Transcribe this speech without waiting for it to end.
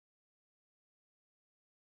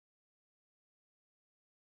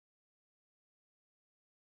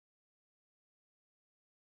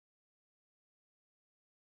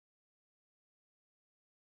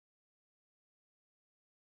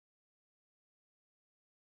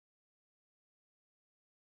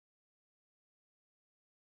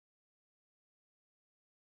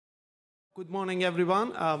Good morning,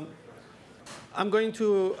 everyone. I'm going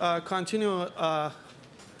to continue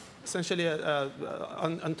essentially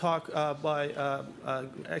on talk by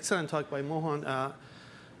excellent talk by Mohan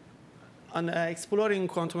on exploring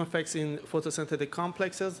quantum effects in photosynthetic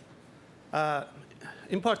complexes.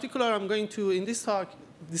 In particular, I'm going to, in this talk,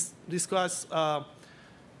 discuss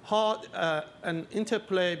how an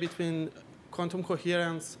interplay between quantum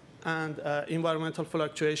coherence and environmental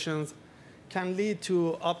fluctuations can lead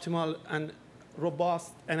to optimal and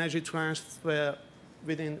robust energy transfer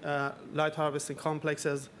within light harvesting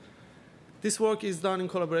complexes. This work is done in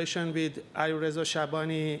collaboration with Alireza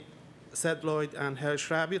Shabani, Seth Lloyd, and Hersh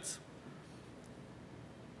Rabitz.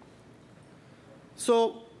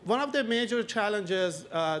 So one of the major challenges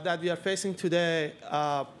that we are facing today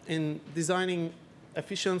in designing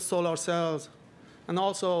efficient solar cells and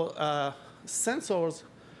also sensors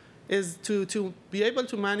is to be able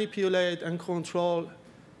to manipulate and control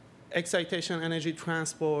excitation energy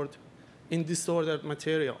transport in disordered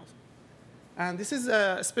materials. And this is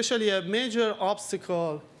especially a major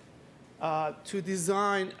obstacle to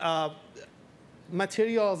design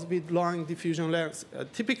materials with long diffusion lengths.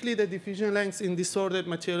 Typically, the diffusion lengths in disordered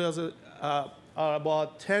materials are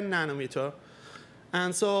about 10 nanometer.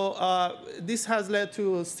 And so this has led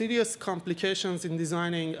to serious complications in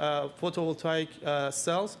designing photovoltaic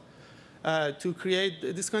cells to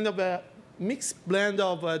create this kind of a mixed blend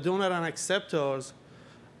of donor and acceptors,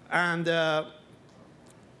 and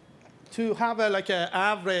to have like an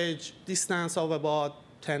average distance of about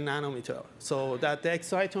 10 nanometer. So that the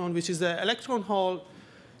exciton, which is the electron hole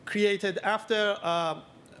created after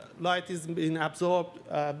light is being absorbed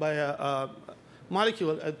by a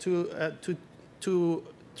molecule to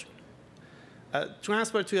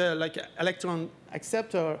transfer to a like electron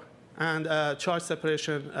acceptor, and charge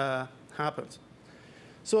separation happens.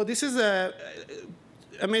 So this is a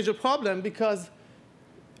major problem because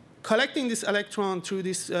collecting this electron through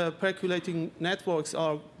these percolating networks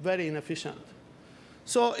are very inefficient.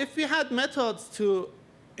 So if we had methods to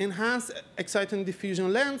enhance exciton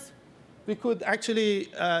diffusion length, we could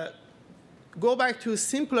actually go back to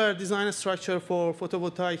simpler design structure for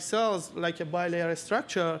photovoltaic cells, like a bilayer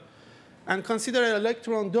structure, and consider an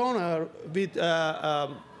electron donor with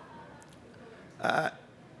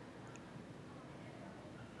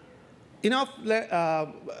enough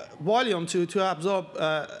volume to absorb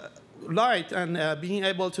light and being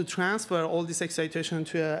able to transfer all this excitation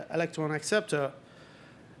to an electron acceptor.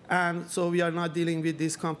 And so we are not dealing with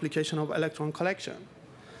this complication of electron collection.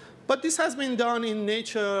 But this has been done in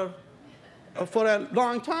nature for a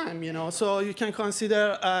long time, you know. So you can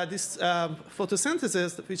consider this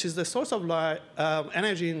photosynthesis, which is the source of light,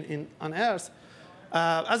 energy on Earth,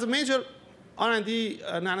 as a major R&D,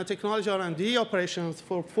 nanotechnology R&D operations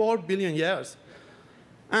for 4 billion years.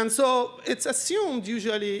 And so it's assumed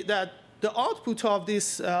usually that the output of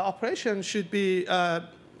this operation should be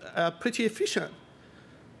pretty efficient.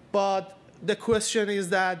 But the question is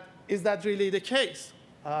that really the case?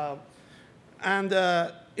 And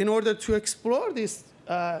in order to explore this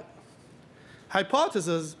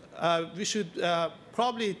hypothesis, we should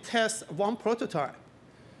probably test one prototype.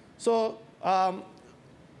 So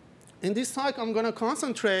in this talk, I'm going to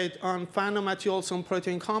concentrate on Fenna-Matthews-Olson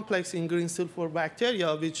protein complex in green sulfur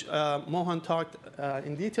bacteria, which Mohan talked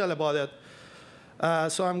in detail about it.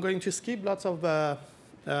 So I'm going to skip lots of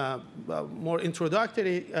more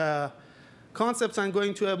introductory concepts and go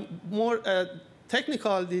into more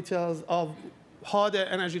technical details of how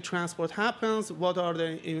the energy transport happens, what are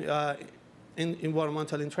the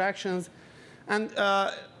environmental interactions, and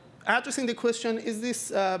addressing the question, is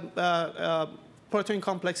this protein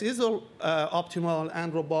complex is optimal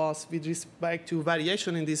and robust with respect to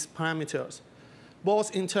variation in these parameters,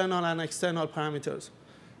 both internal and external parameters.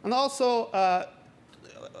 And also,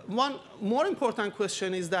 one more important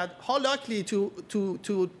question is that how likely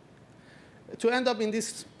to end up in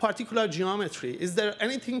this particular geometry? Is there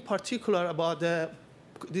anything particular about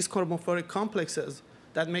these chromospheric complexes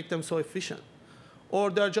that make them so efficient? Or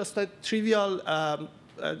they're just a trivial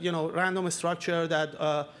random structure that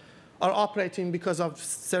are operating because of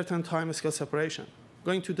certain time scale separation?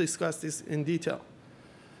 Going to discuss this in detail.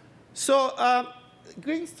 So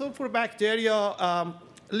green sulfur bacteria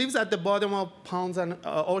lives at the bottom of ponds and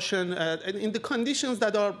ocean in the conditions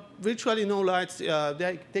that are virtually no light.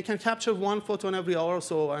 They can capture 1 photon every hour or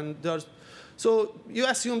so. And so you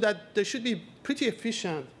assume that they should be pretty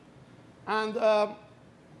efficient. And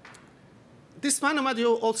this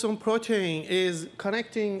Fenna-Matthews-Olson protein is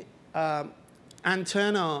connecting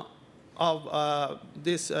antenna of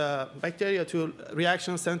this bacteria to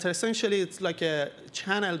reaction center. Essentially, it's like a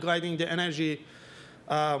channel guiding the energy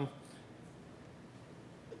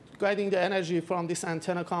guiding the energy from this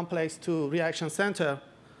antenna complex to reaction center.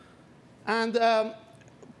 And,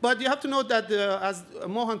 but you have to note that, as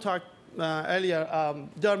Mohan talked earlier,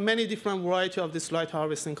 there are many different varieties of these light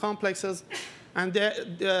harvesting complexes. And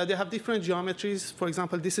they have different geometries. For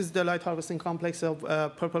example, this is the light harvesting complex of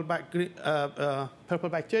purple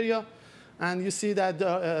bacteria. And you see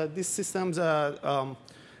that these systems have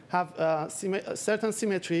certain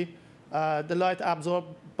symmetry. The light absorbed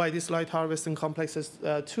by these light harvesting complexes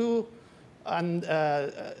too, and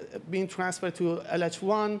being transferred to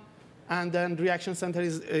LH1. And then reaction center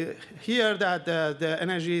is here that the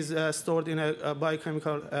energy is stored in a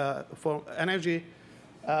biochemical form energy.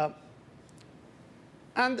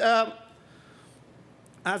 And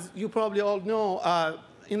as you probably all know,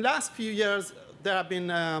 in the last few years, there have been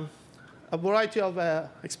a variety of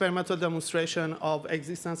experimental demonstration of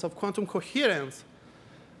existence of quantum coherence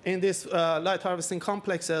in these light harvesting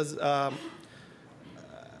complexes.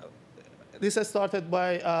 This is started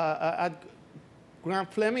by at Graham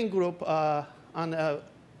Fleming group on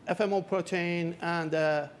FMO protein and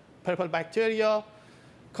purple bacteria,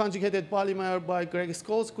 conjugated polymer by Greg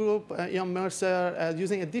Scholl's group, Ian Mercer,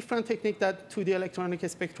 using a different technique, that 2D electronic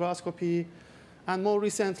spectroscopy, and more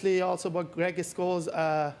recently also by Greg Scholl's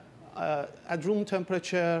at room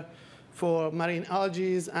temperature for marine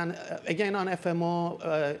algae, and again on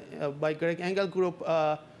FMO by Greg Engel group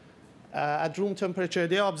at room temperature.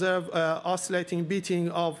 They observe oscillating beating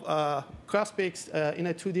of cross peaks in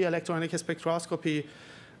a 2D electronic spectroscopy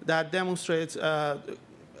that demonstrates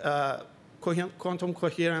quantum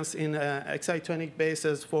coherence in excitonic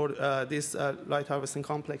bases for these light harvesting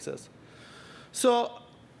complexes. So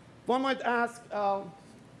one might ask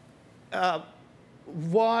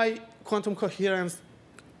why quantum coherence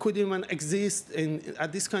could even exist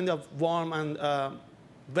at this kind of warm and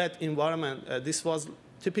wet environment. This was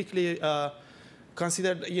typically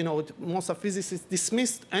considered, most of physicists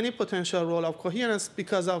dismissed any potential role of coherence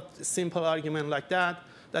because of a simple argument like that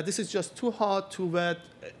this is just too hot, too wet,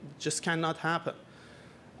 just cannot happen.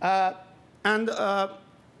 And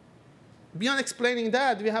beyond explaining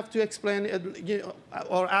that, we have to explain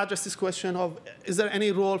or address this question of, is there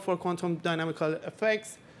any role for quantum dynamical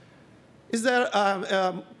effects? Is there,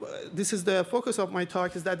 this is the focus of my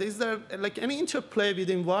talk, is there like any interplay with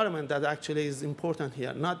the environment that actually is important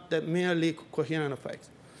here, not the merely coherent effects?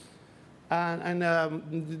 And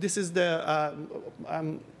this is the,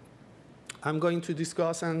 I'm going to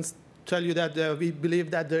discuss and tell you that we believe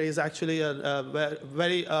that there is actually a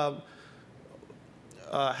very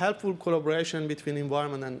helpful collaboration between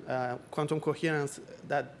environment and quantum coherence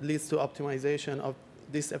that leads to optimization of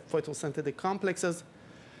these photosynthetic complexes.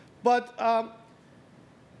 But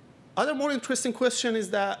other more interesting question is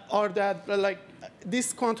that like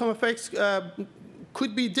these quantum effects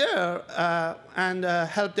could be there and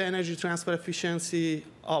help the energy transfer efficiency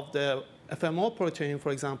of the FMO protein,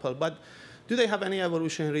 for example. But do they have any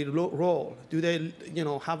evolutionary role? Do they,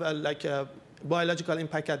 have a biological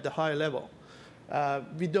impact at the higher level?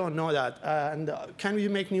 We don't know that. And can we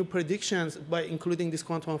make new predictions by including these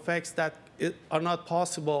quantum effects that are not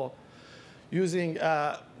possible using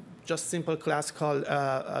just simple classical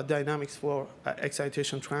dynamics for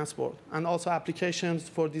excitation transport, and also applications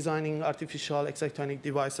for designing artificial excitonic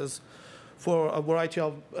devices for a variety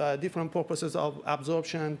of different purposes of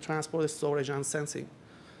absorption, transport, storage, and sensing.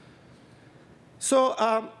 So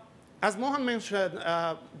as Mohan mentioned,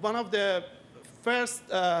 one of the first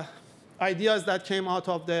ideas that came out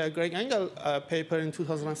of the Greg Engel paper in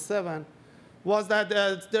 2007 was that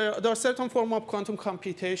there are certain forms of quantum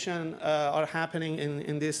computation are happening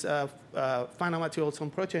in this Fenna-Matthews-Olson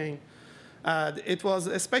protein. It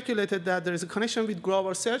was speculated that there is a connection with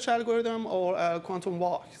Grover search algorithm or quantum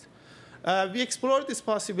walks. We explored these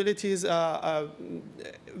possibilities.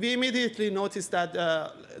 We immediately noticed that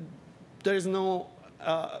there is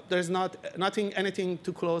anything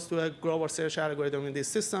too close to a Grover search algorithm in these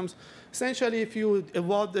systems. Essentially, if you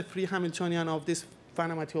evolve the free Hamiltonian of this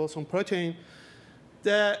Fenna-Matthews-Olson protein,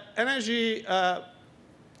 the energy, the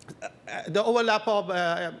overlap of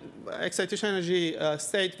excitation energy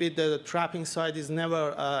state with the trapping side is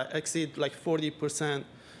never exceed like 40%.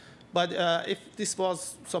 But if this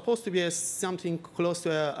was supposed to be something close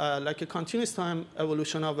to like a continuous time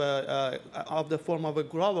evolution of the form of a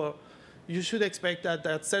Grover, you should expect that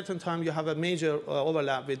at a certain time you have a major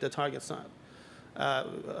overlap with the target side,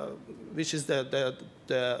 which is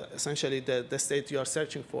essentially the state you are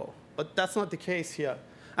searching for. But that's not the case here,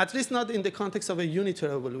 at least not in the context of a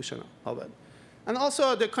unitary evolution of it. And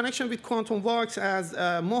also the connection with quantum walks, as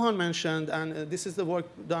Mohan mentioned, and this is the work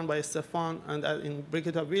done by Stefan and in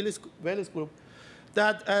Brigitte Welles' group,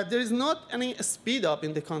 that there is not any speed up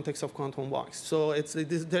in the context of quantum walks. So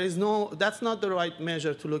that's not the right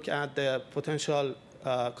measure to look at the potential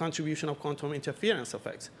contribution of quantum interference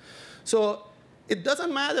effects. So it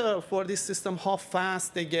doesn't matter for this system how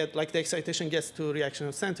fast they get, like the excitation gets to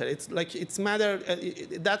reaction center.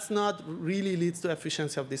 That's not really leads to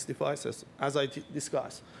efficiency of these devices, as I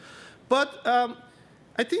discussed. But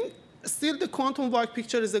I think still the quantum walk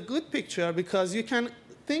picture is a good picture because you can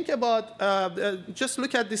think about, just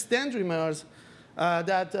look at these dendrimers,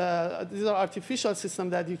 these are artificial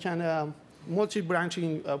systems that you can,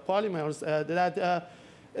 multi-branching polymers,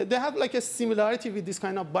 they have like a similarity with this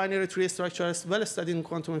kind of binary tree structure, well studied in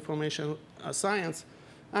quantum information science.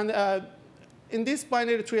 And in this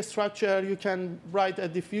binary tree structure, you can write a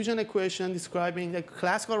diffusion equation describing a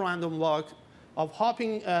classical random walk of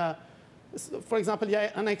hopping. For example,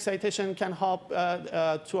 an excitation can hop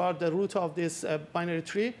toward the root of this binary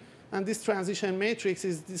tree. And this transition matrix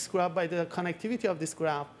is described by the connectivity of this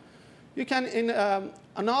graph. You can, in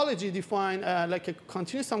analogy, define like a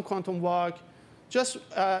continuous time quantum walk. Just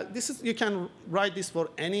you can write this for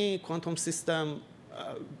any quantum system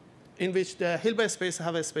in which the Hilbert space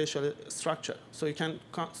have a spatial structure. So you can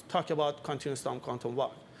talk about continuous time quantum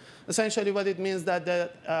walk. Essentially, what it means that the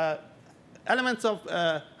elements of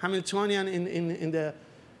Hamiltonian in the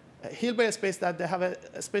Hilbert space that they have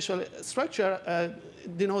a spatial structure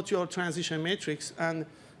denote your transition matrix. And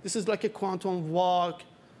this is like a quantum walk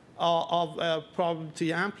of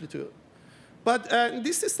probability amplitude. But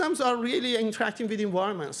these systems are really interacting with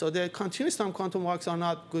environments. So the continuous time quantum walks are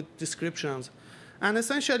not good descriptions. And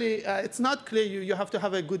essentially, it's not clear. You have to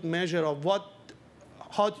have a good measure of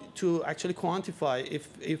how to actually quantify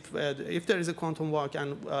if there is a quantum walk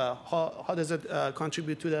and how does it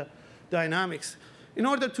contribute to the dynamics. In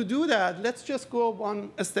order to do that, let's just go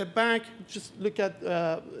one step back, just look at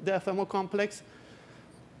the FMO complex.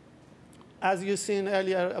 As you've seen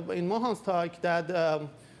earlier in Mohan's talk, that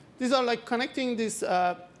these are like connecting this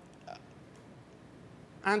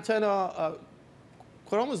antenna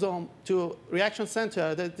chromosome to reaction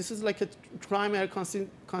center. This is like a trimer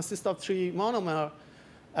consists of 3 monomers.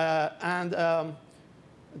 And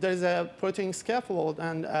there is a protein scaffold.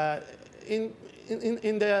 And there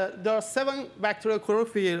are 7 bacterial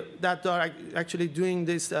chlorophyll that are actually doing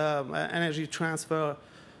this energy transfer.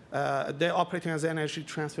 They're operating as an energy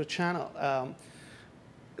transfer channel.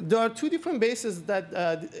 There are 2 different bases that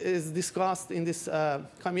is discussed in this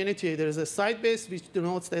community. There is a site base, which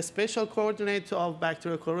denotes the spatial coordinate of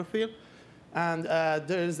bacterial chlorophyll. And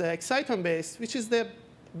there is the exciton base, which is the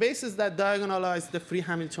bases that diagonalize the free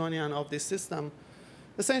Hamiltonian of this system.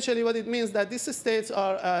 Essentially, what it means that these states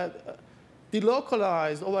are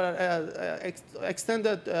delocalized over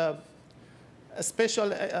extended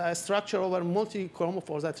spatial structure over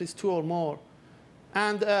multi-chromophores, at least 2 or more.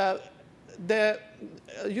 And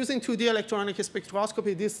using 2D electronic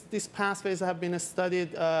spectroscopy, these pathways have been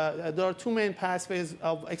studied. There are 2 main pathways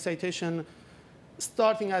of excitation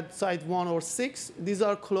starting at site 1 or 6. These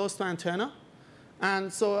are close to antenna.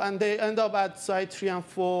 And they end up at site 3 and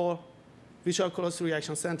 4, which are close to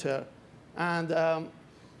reaction center. And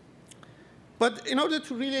but in order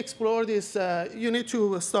to really explore this, you need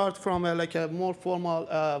to start from like a more formal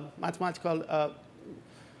mathematical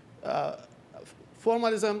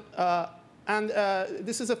formalism. And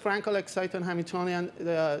this is a Frankel exciton Hamiltonian.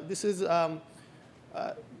 This is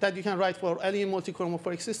that you can write for any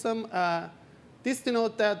multi-chromophoric system. This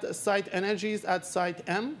denotes that site energies at site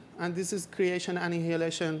M, and this is creation and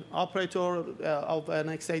annihilation operator of an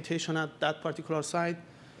excitation at that particular site.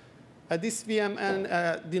 This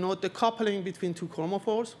VMN denotes the coupling between 2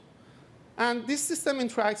 chromophores. And this system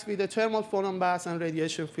interacts with the thermal phonon mass and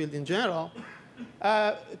radiation field in general.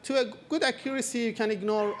 To a good accuracy, you can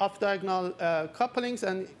ignore off-diagonal couplings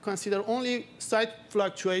and consider only site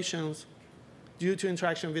fluctuations due to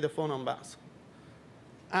interaction with the phonon mass.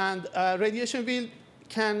 And radiation field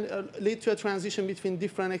can lead to a transition between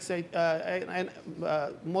different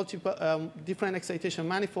different excitation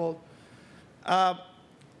manifold.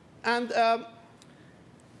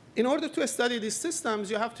 In order to study these systems,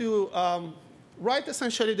 you have to write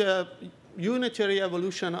essentially the unitary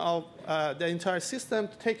evolution of the entire system,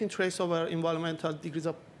 taking trace over environmental degrees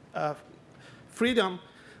of freedom.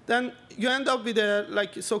 Then you end up with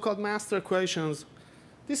like so-called master equations.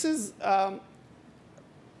 This is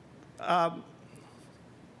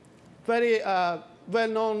very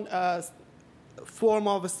well-known form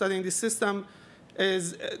of studying this system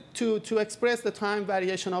is to express the time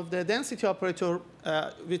variation of the density operator,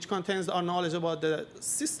 which contains our knowledge about the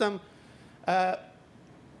system,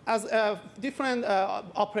 as different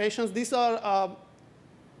operations. These are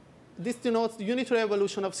this denotes the unitary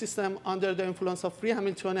evolution of system under the influence of free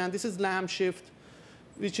Hamiltonian. This is Lamb shift,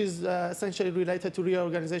 which is essentially related to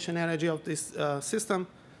reorganization energy of this system.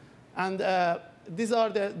 And these are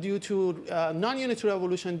due to non-unitary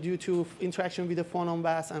evolution due to interaction with the phonon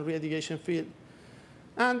mass and radiation field.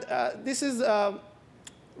 And this is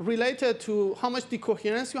related to how much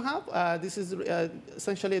decoherence you have. This is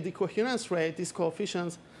essentially a decoherence rate, these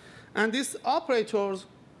coefficients. And these operators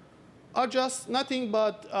are just nothing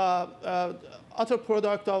but utter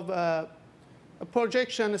product of a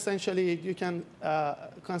projection, essentially, you can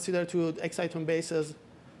consider to exciton bases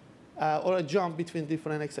or a jump between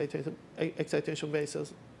different excitation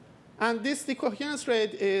bases. And this decoherence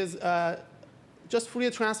rate is just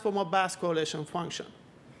Fourier transform of Bass correlation function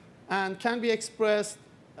and can be expressed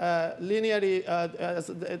linearly as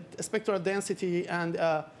a spectral density and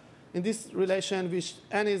in this relation, which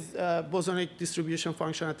n is bosonic distribution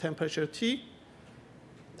function at temperature T.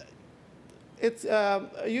 It's,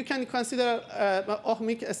 you can consider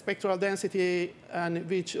ohmic spectral density and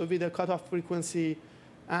which with a cutoff frequency,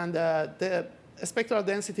 and the spectral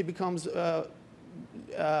density becomes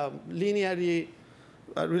linearly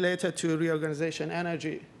related to reorganization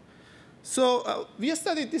energy. So we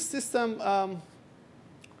studied this system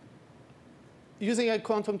using a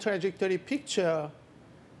quantum trajectory picture.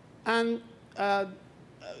 And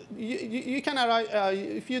you can arrive,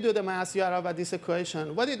 if you do the math, you arrive at this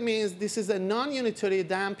equation. What it means, this is a non-unitary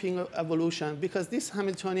damping evolution because this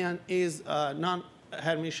Hamiltonian is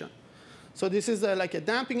non-Hermitian. So this is like a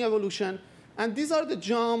damping evolution. And these are the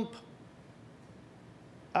jump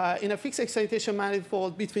in a fixed excitation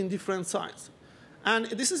manifold between different sites. And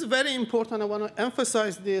this is very important. I want to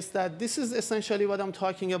emphasize this, that this is essentially what I'm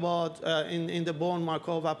talking about in the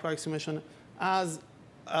Born-Markov approximation as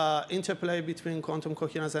interplay between quantum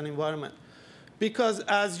coherence and environment. Because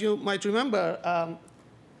as you might remember,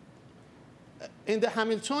 in the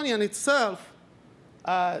Hamiltonian itself,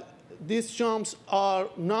 these jumps are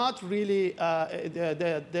not really,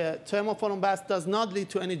 the term of phonon mass does not lead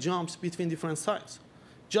to any jumps between different sites,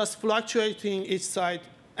 just fluctuating each site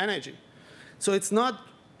energy. So it's not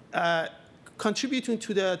contributing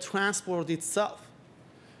to the transport itself.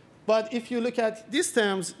 But if you look at these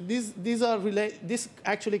terms, this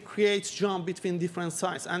actually creates jump between different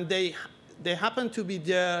sites. And they happen to be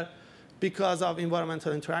there because of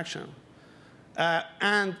environmental interaction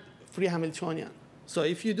and free Hamiltonian. So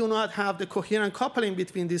if you do not have the coherent coupling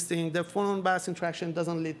between these things, the phonon-bass interaction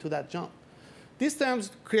doesn't lead to that jump. These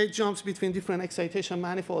terms create jumps between different excitation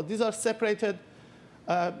manifolds. These are separated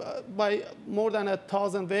by more than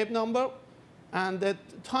 1,000 wave number. And the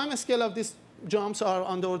time scale of these jumps are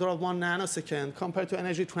on the order of 1 nanosecond compared to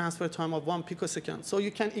energy transfer time of 1 picosecond. So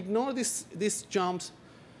you can ignore these jumps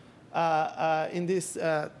in this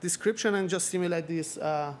description and just simulate these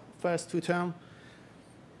first two terms.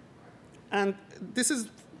 And this is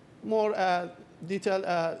more detailed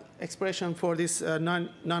expression for this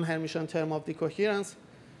non-Hermitian term of decoherence.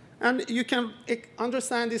 And you can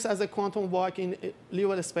understand this as a quantum walk in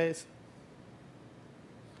Liouville space.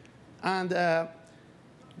 And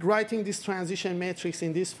writing this transition matrix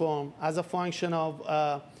in this form as a function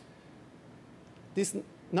of this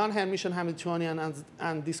non-Hermitian Hamiltonian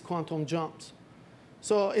and these quantum jumps.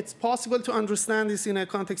 So it's possible to understand this in a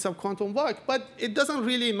context of quantum walk, but it doesn't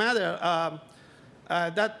really matter.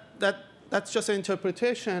 That's just an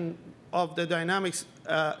interpretation of the dynamics.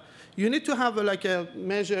 You need to have like a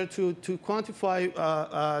measure to quantify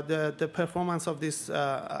the performance of these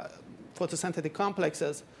photosynthetic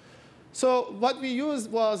complexes. So what we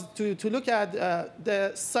used was to look at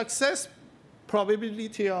the success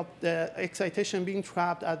probability of the excitation being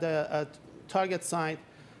trapped at the target site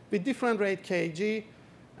with different rate kg.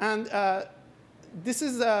 And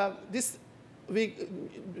we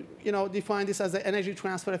define this as the energy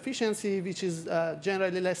transfer efficiency, which is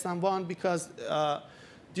generally less than 1 because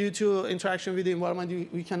due to interaction with the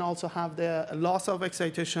environment, we can also have the loss of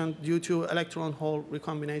excitation due to electron-hole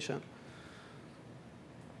recombination.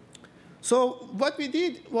 So what we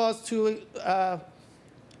did was to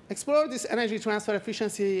explore this energy transfer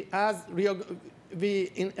efficiency as we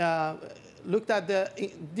looked at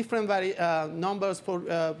the different numbers for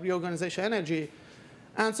reorganization energy.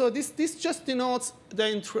 And so this just denotes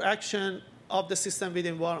the interaction of the system with the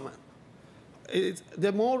environment.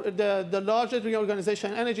 The larger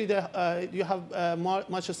reorganization energy, you have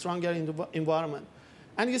much stronger environment.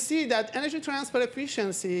 And you see that energy transfer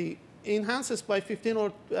efficiency enhances by 15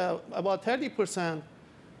 or about 30%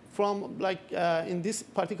 from, like in this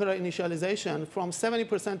particular initialization, from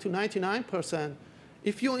 70% to 99%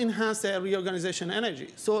 if you enhance the reorganization energy.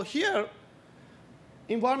 So here,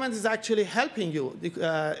 environment is actually helping you,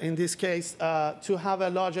 in this case, to have a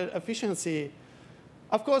larger efficiency.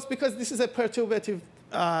 Of course, because this is a perturbative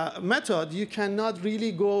method, you cannot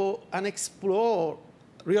really go and explore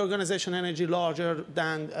reorganization energy larger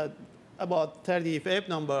than about 30 wave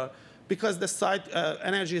number, because the site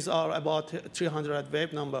energies are about 300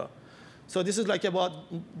 wave number. So this is like about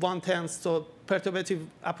 1/10, so perturbative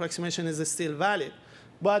approximation is still valid.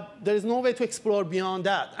 But there is no way to explore beyond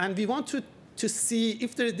that. And we want to see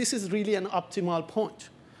if this is really an optimal point.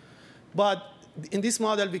 But in this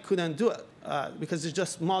model, we couldn't do it, because the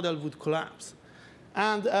just model would collapse.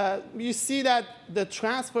 And you see that the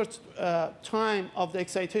transfer time of the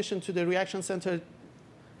excitation to the reaction center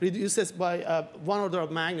reduces by 1 order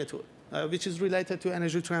of magnitude, which is related to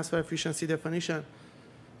energy transfer efficiency definition.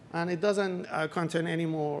 And it doesn't contain any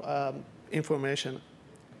more information.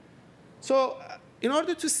 So in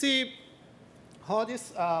order to see how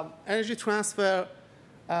this energy transfer,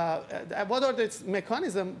 what are its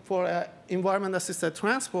mechanism for environment-assisted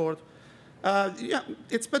transport, yeah,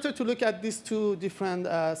 it's better to look at these two different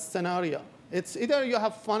scenarios. It's either you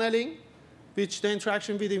have funneling, which the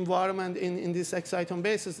interaction with the environment in this exciton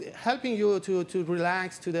base is helping you to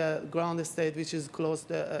relax to the ground state, which is close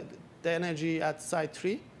to the energy at site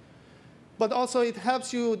 3. But also it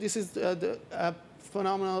helps you, this is the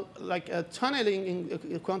phenomenal, like tunneling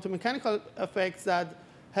in quantum mechanical effects that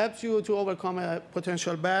helps you to overcome a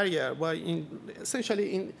potential barrier by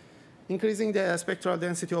essentially increasing the spectral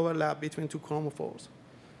density overlap between two chromophores.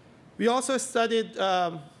 We also studied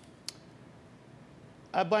a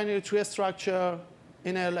binary tree structure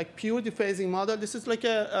in a like pure dephasing model. This is like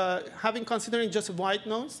having considering just white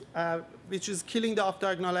noise, which is killing the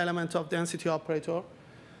off-diagonal element of density operator.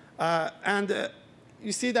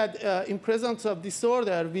 You see that in presence of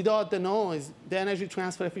disorder, without the noise, the energy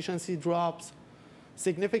transfer efficiency drops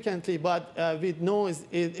significantly. But with noise,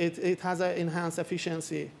 it has an enhanced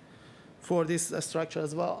efficiency for this structure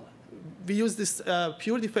as well. We use this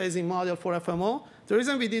pure dephasing model for FMO. The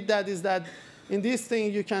reason we did that is that in this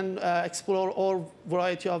thing, you can explore all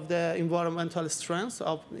variety of the environmental strengths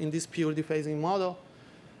in this pure dephasing model.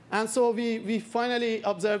 And so we finally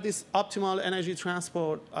observed this optimal energy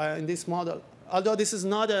transport in this model, although this is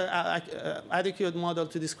not an adequate model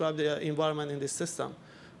to describe the environment in this system.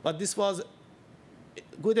 But this was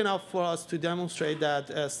good enough for us to demonstrate that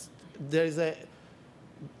there is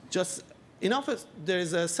there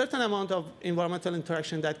is a certain amount of environmental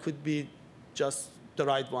interaction that could be just the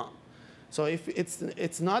right one. So if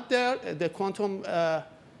it's not there, the quantum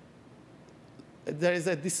there is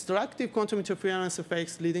a destructive quantum interference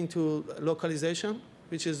effects leading to localization,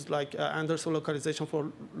 which is like Anderson localization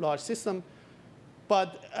for large system.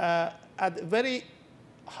 But at very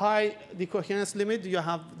high decoherence limit, you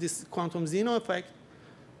have this quantum Zeno effect,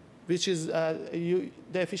 which is the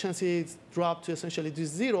efficiency is dropped to essentially to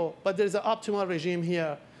 0. But there's an optimal regime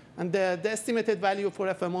here. And the estimated value for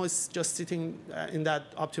FMO is just sitting in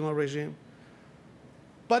that optimal regime.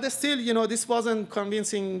 But still, this wasn't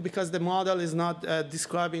convincing because the model is not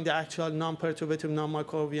describing the actual non-perturbative,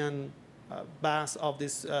 non-Markovian mass of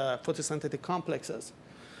these photosynthetic complexes.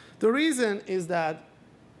 The reason is that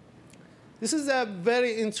this is a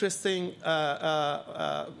very interesting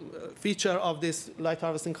feature of this light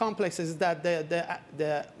harvesting complexes, is that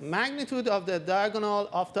the magnitude of the diagonal,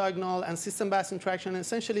 off-diagonal, and system-based interaction,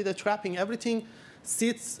 essentially the trapping, everything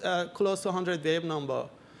sits close to 100 wave number.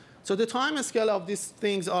 So the time scale of these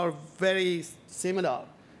things are very similar.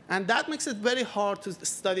 And that makes it very hard to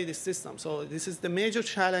study this system. So this is the major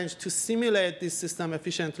challenge to simulate this system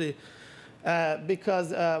efficiently,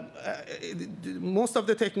 because most of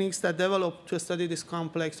the techniques that develop to study this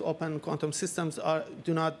complex open quantum systems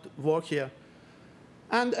do not work here.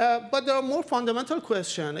 And, but there are more fundamental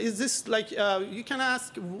questions. Is this like, you can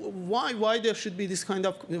ask why there should be this kind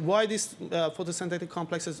of, why these photosynthetic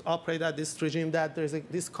complexes operate at this regime that there's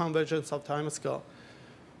this convergence of time scale?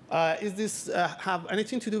 Is this have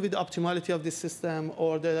anything to do with the optimality of this system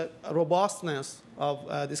or the robustness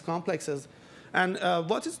of these complexes? And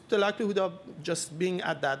what is the likelihood of just being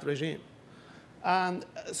at that regime? And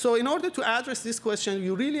so in order to address this question,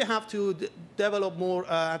 you really have to develop more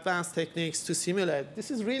advanced techniques to simulate. This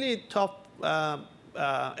is really a tough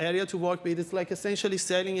area to work with. It's like essentially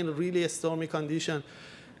sailing in a really stormy condition.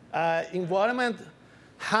 Environment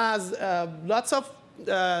has lots of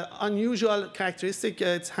unusual characteristics.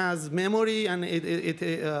 It has memory, and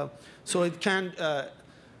so it can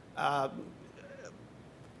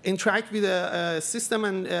interact with a system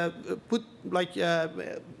and put like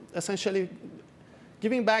essentially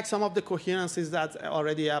giving back some of the coherences that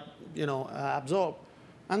already absorbed.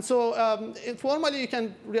 And so formally, you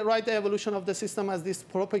can rewrite the evolution of the system as this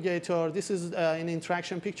propagator. This is an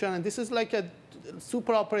interaction picture. And this is like a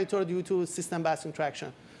super operator due to system-based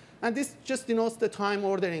interaction. And this just denotes the time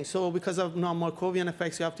ordering. So because of non-Markovian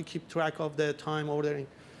effects, you have to keep track of the time ordering.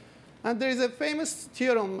 And there is a famous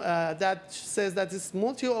theorem that says that this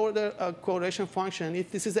multi-order correlation function, if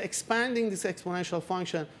this is expanding this exponential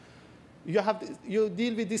function, you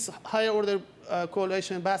deal with this higher order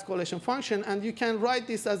correlation, Bass correlation function, and you can write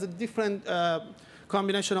this as a different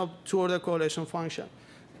combination of two-order correlation function.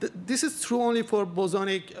 This is true only for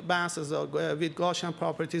bosonic Basses with Gaussian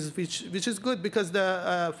properties, which is good because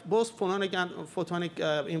both phononic and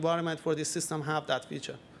photonic environment for this system have that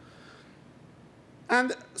feature.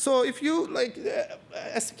 And so if you,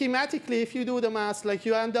 schematically, if you do the math,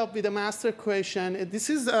 you end up with a master equation.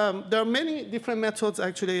 There are many different methods,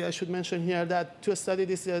 actually, I should mention here, that to study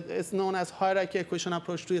this. It's known as hierarchy equation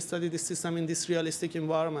approach to study this system in this realistic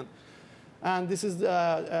environment. And this is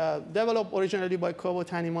developed originally by Kobo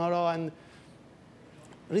Tanimura and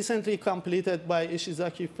recently completed by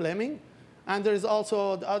Ishizaki Fleming. And there is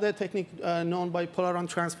also the other technique known by Polaron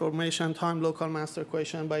transformation, time local master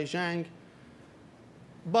equation by Zhang.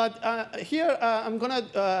 But here, I'm going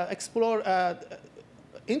to explore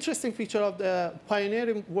interesting feature of the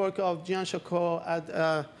pioneering work of Jian Shoko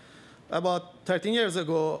at about 13 years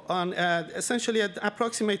ago on essentially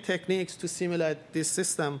approximate techniques to simulate this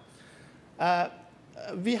system.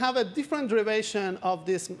 We have a different derivation of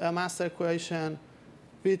this master equation,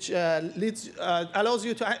 which allows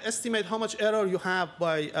you to estimate how much error you have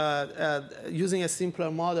by using a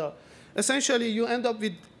simpler model. Essentially, you end up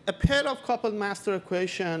with a pair of coupled master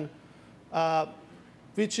equation,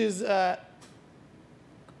 which is the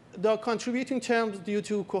contributing terms due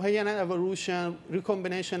to coherent evolution,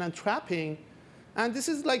 recombination, and trapping. And this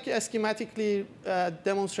is like schematically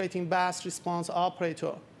demonstrating Bass response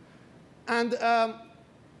operator. And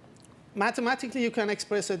mathematically, you can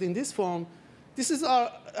express it in this form. This is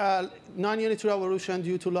our non-unitary evolution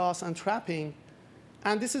due to loss and trapping.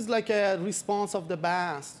 And this is like a response of the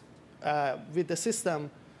Bass with the system.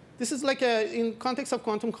 This is like in context of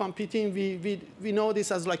quantum computing, we know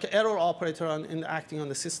this as like an error operator in acting on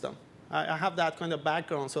the system. I have that kind of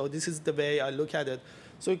background, so this is the way I look at it.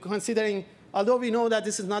 So considering, although we know that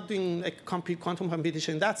this is not doing a quantum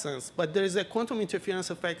computation in that sense, but there is a quantum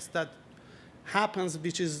interference effect that happens,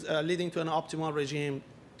 which is leading to an optimal regime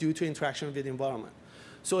due to interaction with the environment.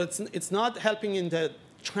 So it's not helping in the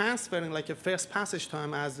transferring like a first passage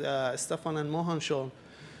time, as Stefan and Mohan showed.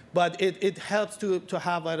 But it helps to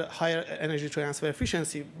have a higher energy transfer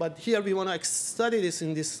efficiency. But here we want to study this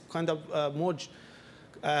in this kind of more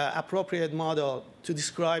appropriate model to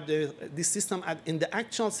describe this system in the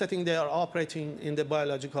actual setting they are operating in the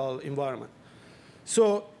biological environment.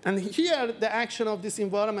 So, and here the action of this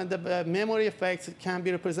environment, the memory effects can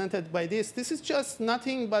be represented by this. This is just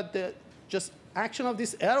nothing but the just action of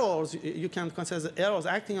these errors. You can consider errors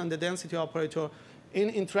acting on the density operator in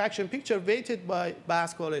interaction picture weighted by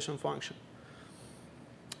Bass correlation function.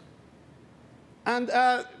 And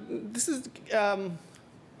this is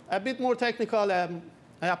a bit more technical. I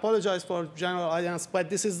apologize for general audience, but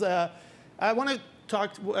this is, I want to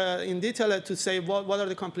talk in detail to say what are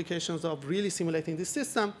the complications of really simulating this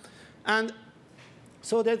system. And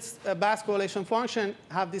so that's a Bass correlation function,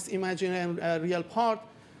 have this imaginary and real part.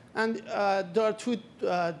 And there are two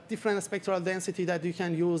different spectral density that you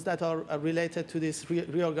can use that are related to this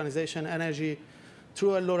reorganization energy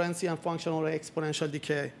through a Lorentzian function or exponential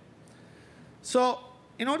decay. So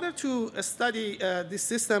in order to study this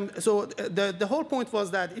system, so the whole point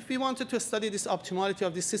was that if we wanted to study this optimality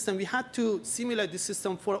of this system, we had to simulate this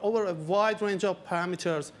system for over a wide range of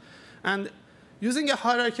parameters. And using a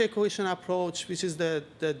hierarchy equation approach, which is the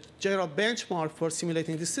general benchmark for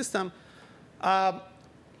simulating this system,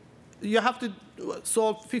 you have to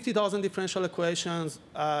solve 50,000 differential equations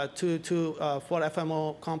for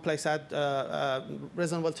FMO complex at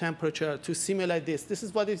reasonable temperature to simulate this. This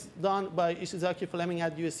is what is done by Ishizaki Fleming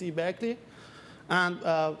at UC Berkeley and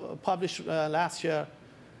published last year,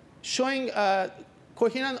 showing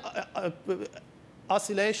coherent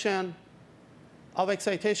oscillation of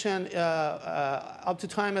excitation up to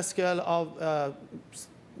time scale of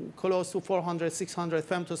close to 400, 600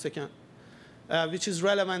 femtosecond. Which is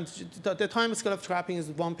relevant. The time scale of trapping is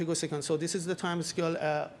 1 picosecond. So this is the time scale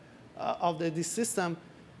of this system.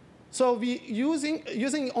 So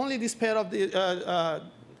using only this pair of the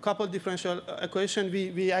coupled differential equation,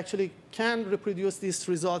 we actually can reproduce these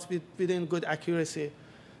results within good accuracy.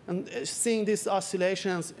 And seeing these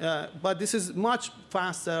oscillations, but this is much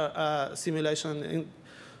faster simulation.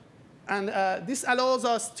 And this allows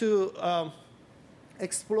us to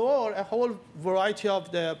explore a whole variety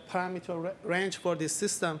of the parameter range for this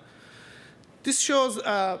system. This shows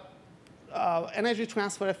energy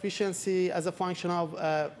transfer efficiency as a function of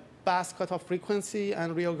Bass cutoff frequency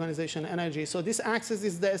and reorganization energy. So this axis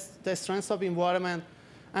is the strength of environment,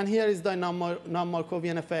 and here is the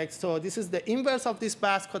non-Markovian effect. So this is the inverse of this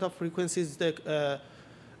Bass cutoff frequency, is the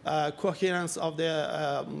coherence of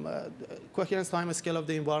the coherence time scale of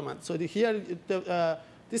the environment. So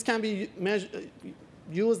this can be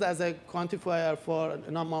used as a quantifier for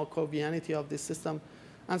non-Markovianity of this system.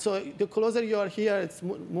 And so the closer you are here, it's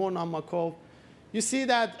more non-Markov. You see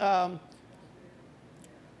that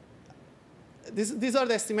these are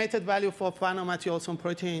the estimated value for Fenna-Matthews-Olson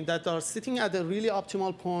protein that are sitting at a really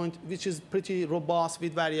optimal point, which is pretty robust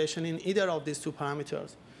with variation in either of these two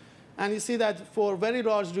parameters. And you see that for very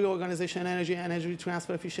large reorganization energy, energy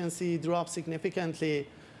transfer efficiency drops significantly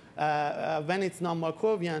when it's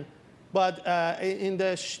non-Markovian. But in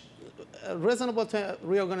the reasonable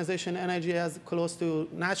reorganization energy as close to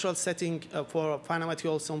natural setting for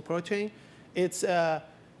Fenna-Matthews-Olson protein, it's,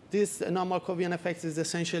 this non-Markovian effect is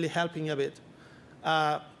essentially helping a bit.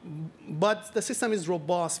 But the system is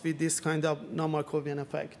robust with this kind of non-Markovian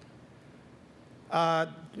effect.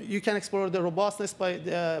 You can explore the robustness by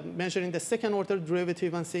measuring the second-order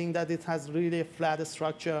derivative and seeing that it has really a flat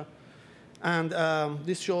structure. And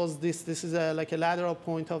this shows this is like a lateral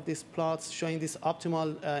point of these plots showing this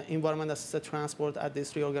optimal environment-assisted transport at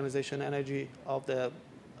this reorganization energy of the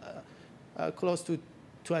close to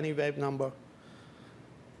 20 wave number.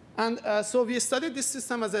 And so we studied this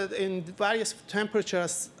system in various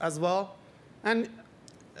temperatures as well. And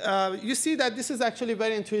you see that this is actually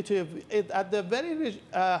very intuitive. At the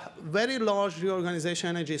very large reorganization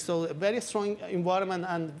energy, so a very strong environment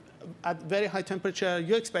and at very high temperature,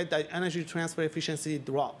 you expect that energy transfer efficiency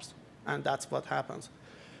drops. And that's what happens.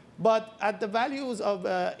 But at the values of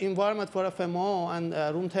environment for FMO and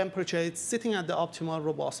room temperature, it's sitting at the optimal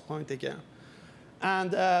robust point again.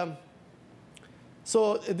 And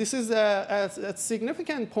so this is a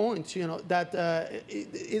significant point, that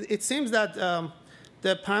it seems that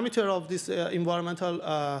the parameter of this environmental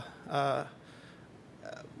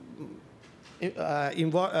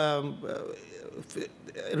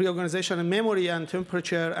reorganization and memory and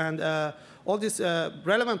temperature and all these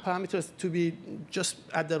relevant parameters to be just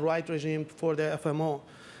at the right regime for the FMO.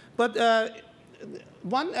 But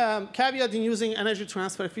one caveat in using energy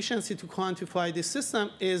transfer efficiency to quantify this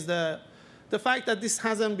system is the fact that this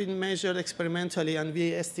hasn't been measured experimentally, and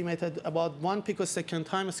we estimated about 1 picosecond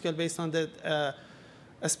time scale based on the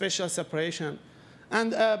spatial separation.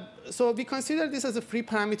 And so we consider this as a free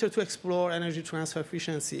parameter to explore energy transfer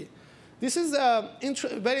efficiency. This is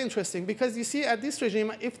very interesting because you see at this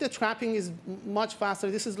regime, if the trapping is much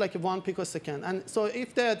faster, this is like a 1 picosecond. And so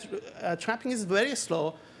if the trapping is very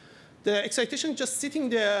slow, the excitation just sitting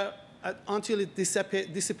there until it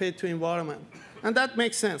dissipates to environment. And that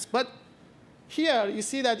makes sense. But here, you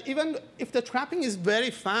see that even if the trapping is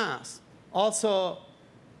very fast, also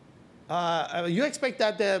you expect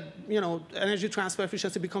that the energy transfer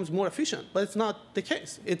efficiency becomes more efficient, but it's not the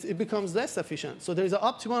case. It becomes less efficient. So there is an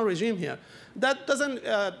optimal regime here. That doesn't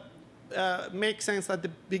make sense at the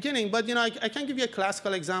beginning, but I can give you a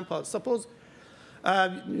classical example. Suppose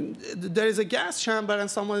there is a gas chamber and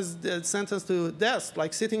someone is sentenced to death,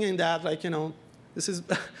 like sitting in that, this is,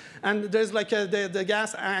 and there's like the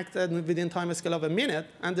gas acts within time scale of a minute,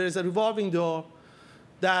 and there is a revolving door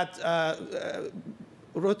that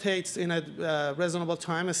rotates in a reasonable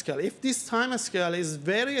time scale. If this time scale is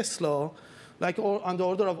very slow, like on the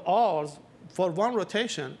order of hours for one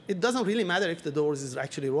rotation, it doesn't really matter if the door is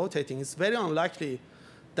actually rotating. It's very unlikely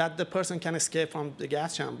that the person can escape from the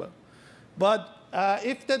gas chamber. But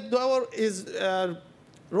if the door is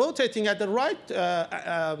rotating at the right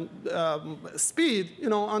speed,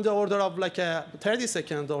 on the order of like 30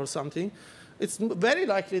 seconds or something, it's very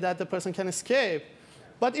likely that the person can escape.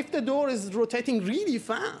 But if the door is rotating really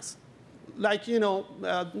fast, like 30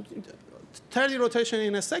 rotations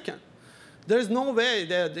in a second, there's no way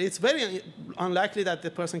that it's very unlikely that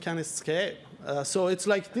the person can escape. So it's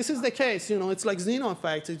like this is the case. It's like Zeno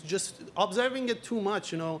effect. It's just observing it too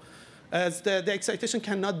much. As the excitation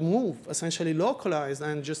cannot move, essentially localized,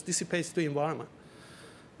 and just dissipates to the environment.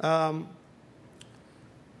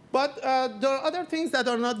 But there are other things that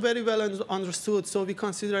are not very well understood, so we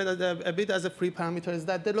consider that a bit as a free parameter is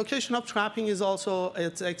that the location of trapping is also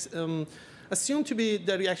assumed to be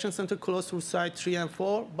the reaction center close to site 3 and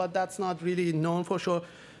 4, but that's not really known for sure.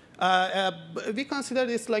 We consider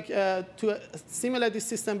this like to simulate this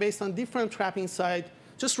system based on different trapping site,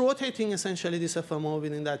 just rotating essentially this FMO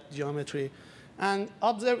within that geometry. And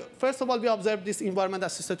first of all, we observe this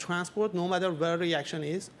environment-assisted transport, no matter where reaction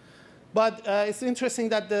is. But it's interesting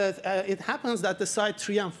that it happens that the site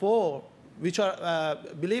 3 and 4, which are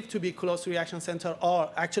believed to be close to reaction center,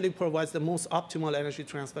 actually provides the most optimal energy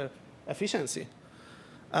transfer efficiency.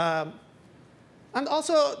 And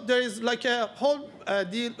also, there is like a whole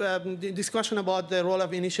discussion about the role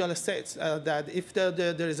of initial states, that if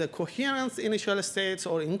there is a coherent initial states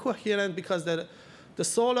or incoherent, because the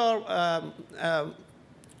solar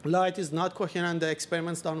light is not coherent, the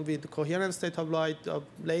experiments done with the coherent state of light, of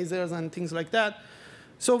lasers and things like that.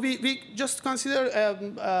 So we just consider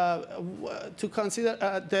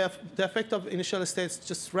the effect of initial states,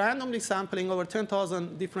 just randomly sampling over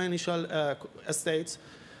 10,000 different initial states,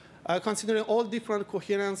 considering all different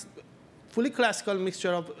coherence, fully classical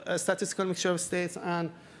mixture of statistical mixture of states, and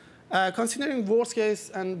considering worst case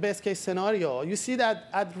and best case scenario. You see that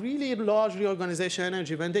at really large reorganization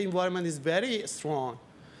energy, when the environment is very strong,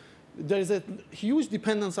 there is a huge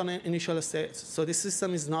dependence on initial states. So the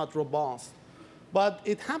system is not robust. But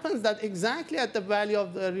it happens that exactly at the value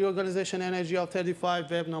of the reorganization energy of 35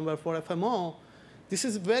 Webb number for FMO, this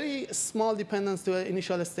is very small dependence to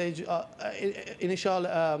initial stage,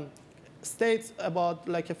 initial states, about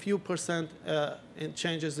like a few percent in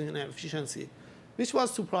changes in efficiency, which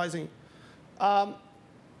was surprising.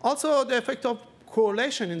 Also, the effect of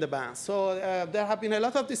correlation in the bands. So there have been a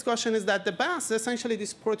lot of discussion is that the bands, essentially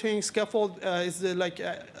this protein scaffold is like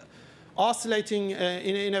oscillating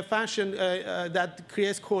in a fashion that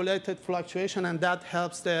creates correlated fluctuation, and that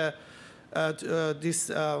helps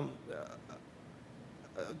this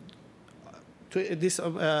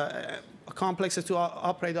complexes to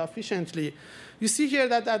operate efficiently. You see here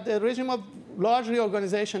that at the regime of large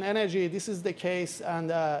reorganization energy, this is the case, and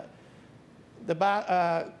the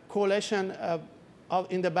correlation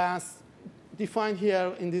in the bands defined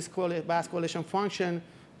here in this Bass correlation function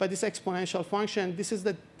by this exponential function. This is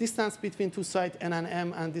the distance between two sites n and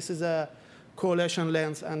m, and this is a correlation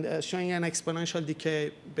length, and showing an exponential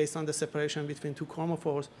decay based on the separation between two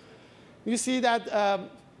chromophores. You see that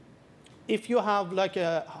if you have like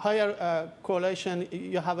a higher correlation,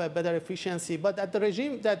 you have a better efficiency. But at the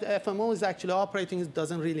regime that FMO is actually operating, it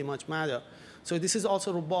doesn't really much matter. So this is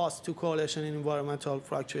also robust to correlation in environmental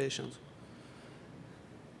fluctuations.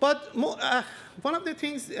 But one of the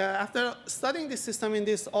things, after studying this system in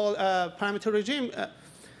this all parameter regime,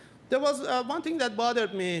 there was one thing that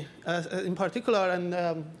bothered me in particular,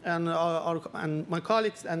 and my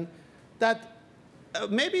colleagues, and that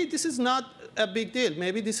maybe this is not a big deal.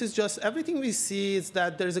 Maybe this is just everything we see is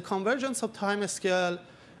that there is a convergence of time scale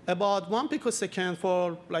about 1 picosecond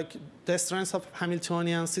for like the strength of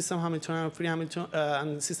Hamiltonian, system Hamiltonian, free Hamiltonian,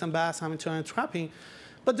 and system Bass Hamiltonian trapping.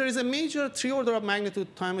 But there is a major 3 order of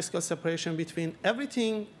magnitude time scale separation between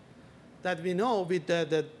everything that we know with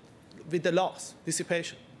the loss,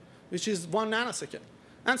 dissipation, which is 1 nanosecond.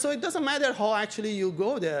 And so it doesn't matter how actually you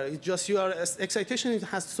go there. It's just your excitation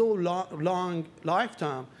has so long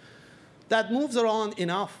lifetime that moves around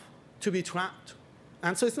enough to be trapped.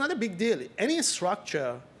 And so it's not a big deal. Any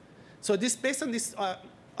structure, so this, based on this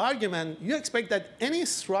argument, you expect that any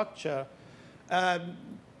structure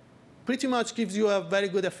pretty much gives you a very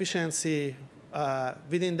good efficiency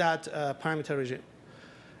within that parameter regime.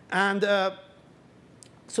 And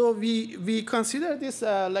so we consider this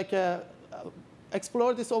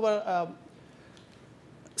explore this over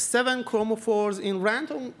 7 chromophores in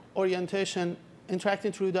random orientation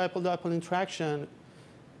interacting through dipole-dipole interaction,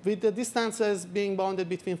 with the distances being bounded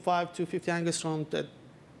between 5 to 50 angstrom. The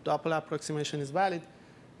Doppler approximation is valid.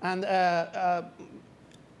 And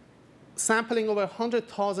sampling over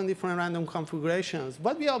 100,000 different random configurations.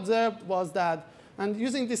 What we observed was that, and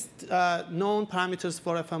using this known parameters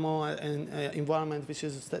for FMO environment, which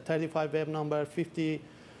is 35 Webb number, 50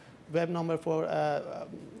 Webb number for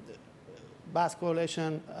Bass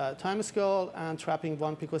correlation time scale, and trapping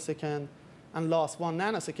 1 picosecond, and loss 1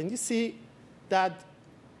 nanosecond, you see that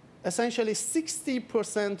essentially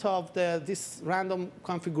 60% of these random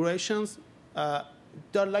configurations,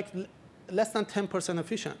 they're like less than 10%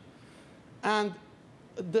 efficient. And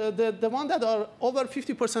the one that are over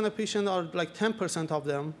 50% efficient are like 10% of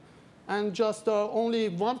them, and just only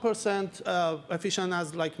 1% efficient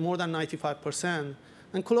as like more than 95%.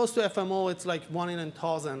 And close to FMO, it's like 1 in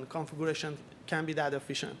 1,000 configuration can be that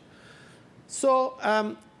efficient. So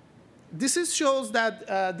this shows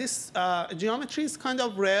that this geometry is kind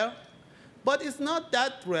of rare, but it's not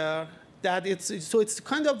that rare that it's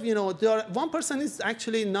kind of, 1% is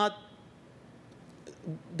actually not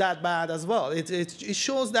that bad as well. It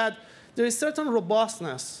shows that there is certain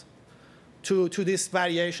robustness to this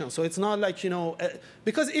variation. So it's not like,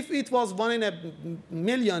 because if it was 1 in a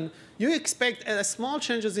million, you expect small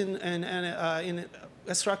changes in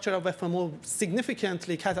a structure of FMO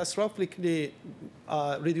significantly, catastrophically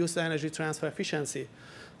reduce the energy transfer efficiency.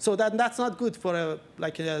 So that's not good for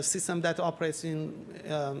a system that operates in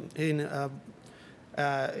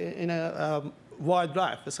a wide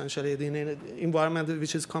life, essentially, in an environment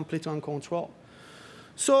which is completely uncontrolled.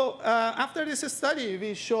 So after this study,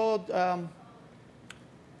 we showed,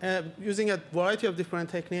 using a variety of different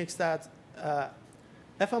techniques, that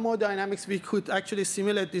FMO dynamics, we could actually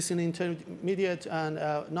simulate this in intermediate and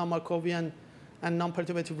non-Markovian and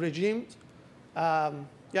non-perturbative regimes.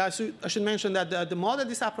 Yeah, I should mention that the model,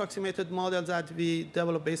 this approximated model that we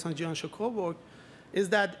developed based on Jian-Shoukou work, is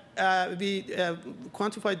that we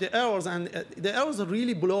quantified the errors, and the errors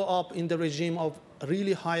really blow up in the regime of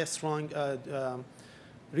really high, strong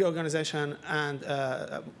reorganization and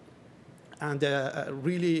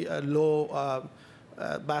really low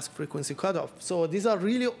Basque frequency cutoff. So these are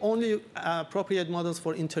really only appropriate models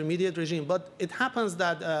for intermediate regime. But it happens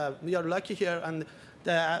that we are lucky here, and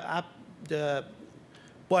the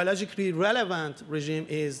biologically relevant regime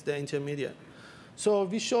is the intermediate. So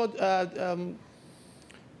we showed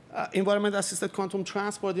environment-assisted quantum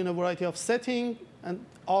transport in a variety of settings, and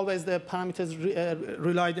always the parameters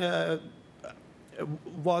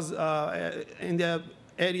was in the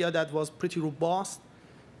area that was pretty robust.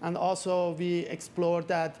 And also, we explored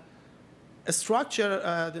that a structure,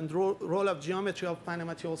 the role of geometry of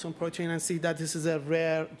Fenna-Matthews-Olson protein, and see that this is a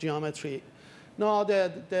rare geometry. Now,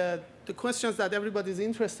 the questions that everybody is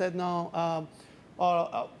interested now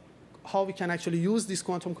are how we can actually use these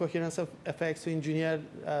quantum coherence effects to engineer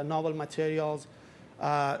novel materials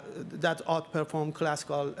that outperform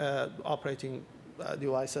classical operating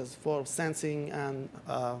devices for sensing and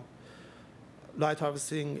light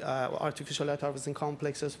harvesting, artificial light harvesting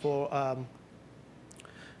complexes for,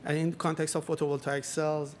 and in context of photovoltaic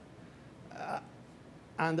cells,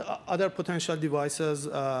 and other potential devices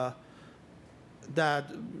that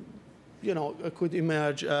could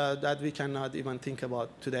emerge that we cannot even think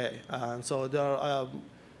about today. So there are,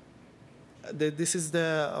 this is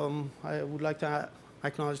the, I would like to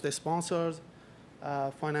acknowledge the sponsors,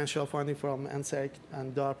 financial funding from NSEC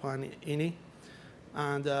and DARPA and INI.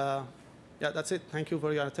 And yeah, that's it. Thank you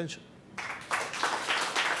for your attention.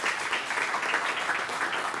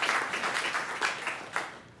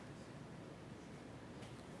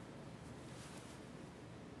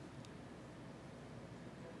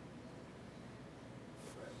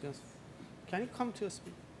 Yes. Can you come to a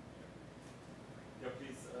speak? Yeah,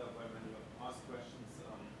 please, when you ask questions,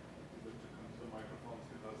 you need to come to the microphones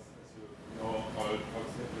because, as you know, all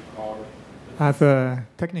talks are recorded. I have a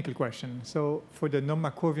technical question. So for the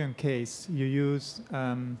non-Markovian case, you use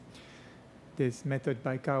this method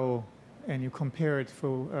by Kao, and you compare it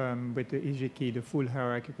with the Ijiki, the full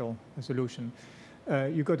hierarchical solution.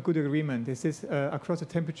 You got good agreement. Is this across the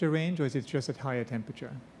temperature range, or is it just at higher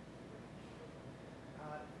temperature?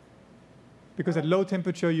 Because at low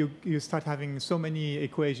temperature, you start having so many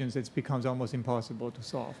equations, it becomes almost impossible to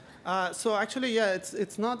solve. So actually, yeah,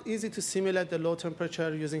 it's not easy to simulate the low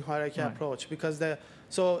temperature using hierarchy approach, because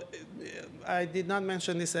I did not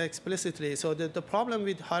mention this explicitly. So the problem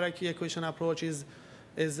with hierarchy equation approach is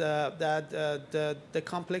that the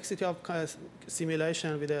complexity of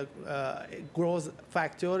simulation with grows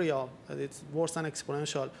factorial. It's worse than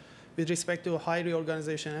exponential. With respect to high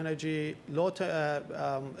reorganization energy, low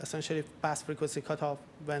essentially fast frequency cutoff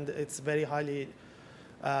when it's very highly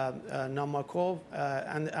non-Markov,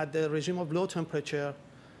 and at the regime of low temperature,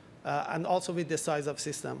 and also with the size of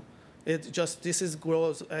system. This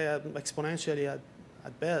grows exponentially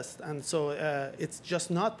at best, and so it's just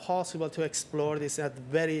not possible to explore this at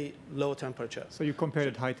very low temperature. So you compared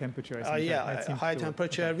at high temperature, I think. Yeah, high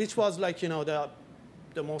temperature, which was like,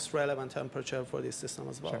 the most relevant temperature for this system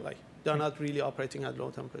as well. Sure. Like, they're not really operating at low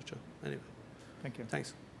temperature. Anyway. Thank you.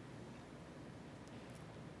 Thanks.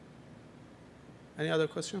 Any other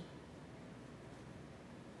question?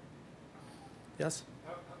 Yes?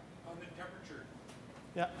 On the temperature.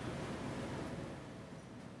 Yeah.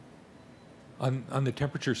 On the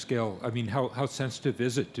temperature scale, I mean, how sensitive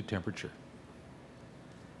is it to temperature?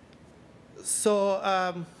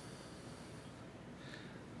 So,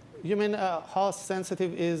 you mean how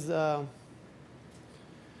sensitive is?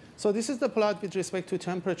 So this is the plot with respect to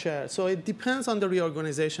temperature. So it depends on the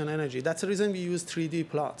reorganization energy. That's the reason we use 3D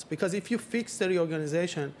plots, because if you fix the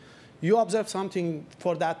reorganization, you observe something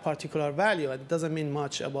for that particular value. It doesn't mean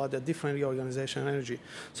much about the different reorganization energy.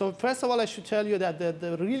 So first of all, I should tell you that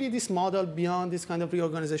really this model beyond this kind of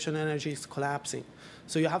reorganization energy is collapsing.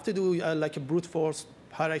 So you have to do like a brute force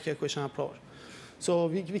hierarchy equation approach. So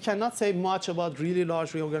we cannot say much about really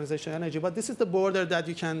large reorganization energy, but this is the border that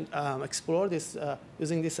you can explore this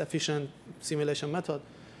using this efficient simulation method.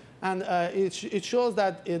 And it shows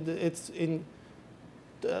that it's in,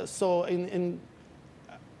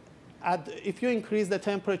 if you increase the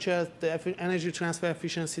temperature, the energy transfer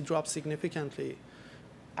efficiency drops significantly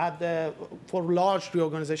for large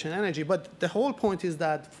reorganization energy. But the whole point is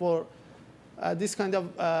that for this kind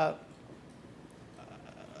of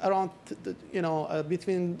around,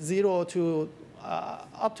 between 0 to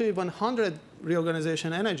up to even 100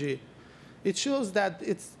 reorganization energy, it shows that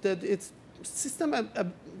it's system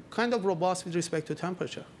kind of robust with respect to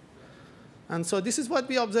temperature. And so this is what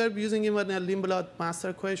we observed using even a Limblad master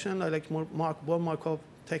equation, like Markov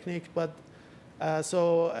technique. But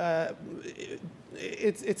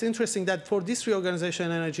it's interesting that for this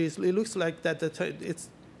reorganization energy, it looks like that it's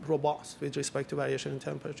robust with respect to variation in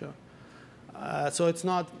temperature. So it's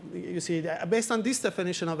not, you see, based on this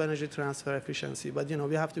definition of energy transfer efficiency, but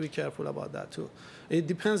we have to be careful about that too. It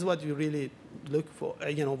depends what you really look for,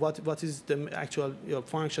 what is the actual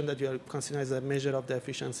function that you are considering as a measure of the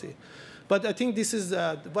efficiency. But I think this is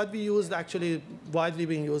what we used, actually widely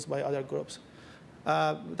being used by other groups.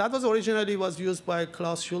 That was originally used by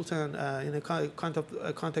Klaus Schulten in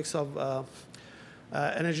a context of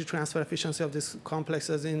energy transfer efficiency of these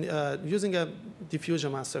complexes in using a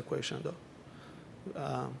diffusion master equation, though.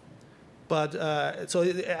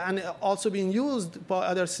 And also being used by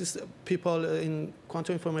other people in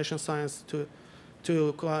quantum information science to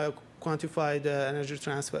quantify the energy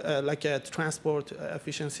transfer, like a transport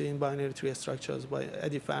efficiency in binary tree structures by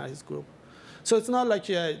Eddie Farah's group. So it's not like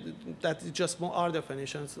that it's just our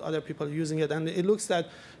definitions, other people using it. And it looks that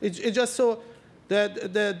it just so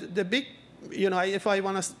the big, if I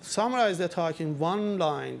want to summarize the talk in one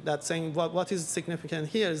line, that's saying what is significant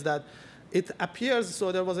here is that it appears,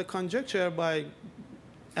 so there was a conjecture by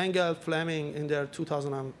Engel Fleming in their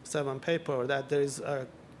 2007 paper that there is a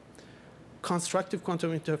constructive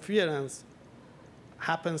quantum interference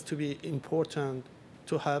happens to be important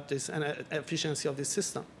to help this efficiency of this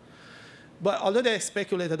system. But although they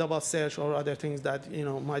speculated about search or other things that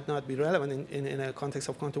might not be relevant in a context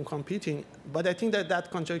of quantum computing, but I think that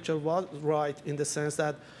conjecture was right in the sense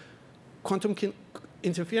that quantum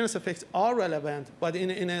interference effects are relevant, but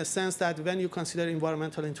in a sense that when you consider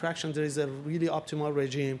environmental interaction, there is a really optimal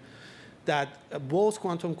regime that both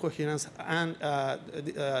quantum coherence and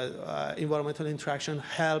environmental interaction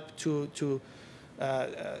help to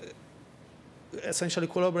essentially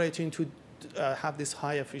collaborating to have these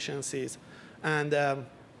high efficiencies. And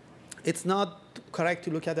it's not correct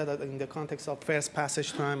to look at it in the context of first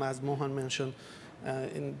passage time, as Mohan mentioned.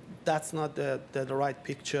 That's not the right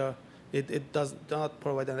picture. It does not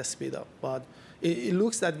provide a speed up. But it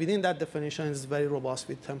looks that within that definition, it's very robust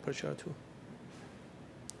with temperature, too.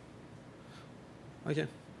 OK.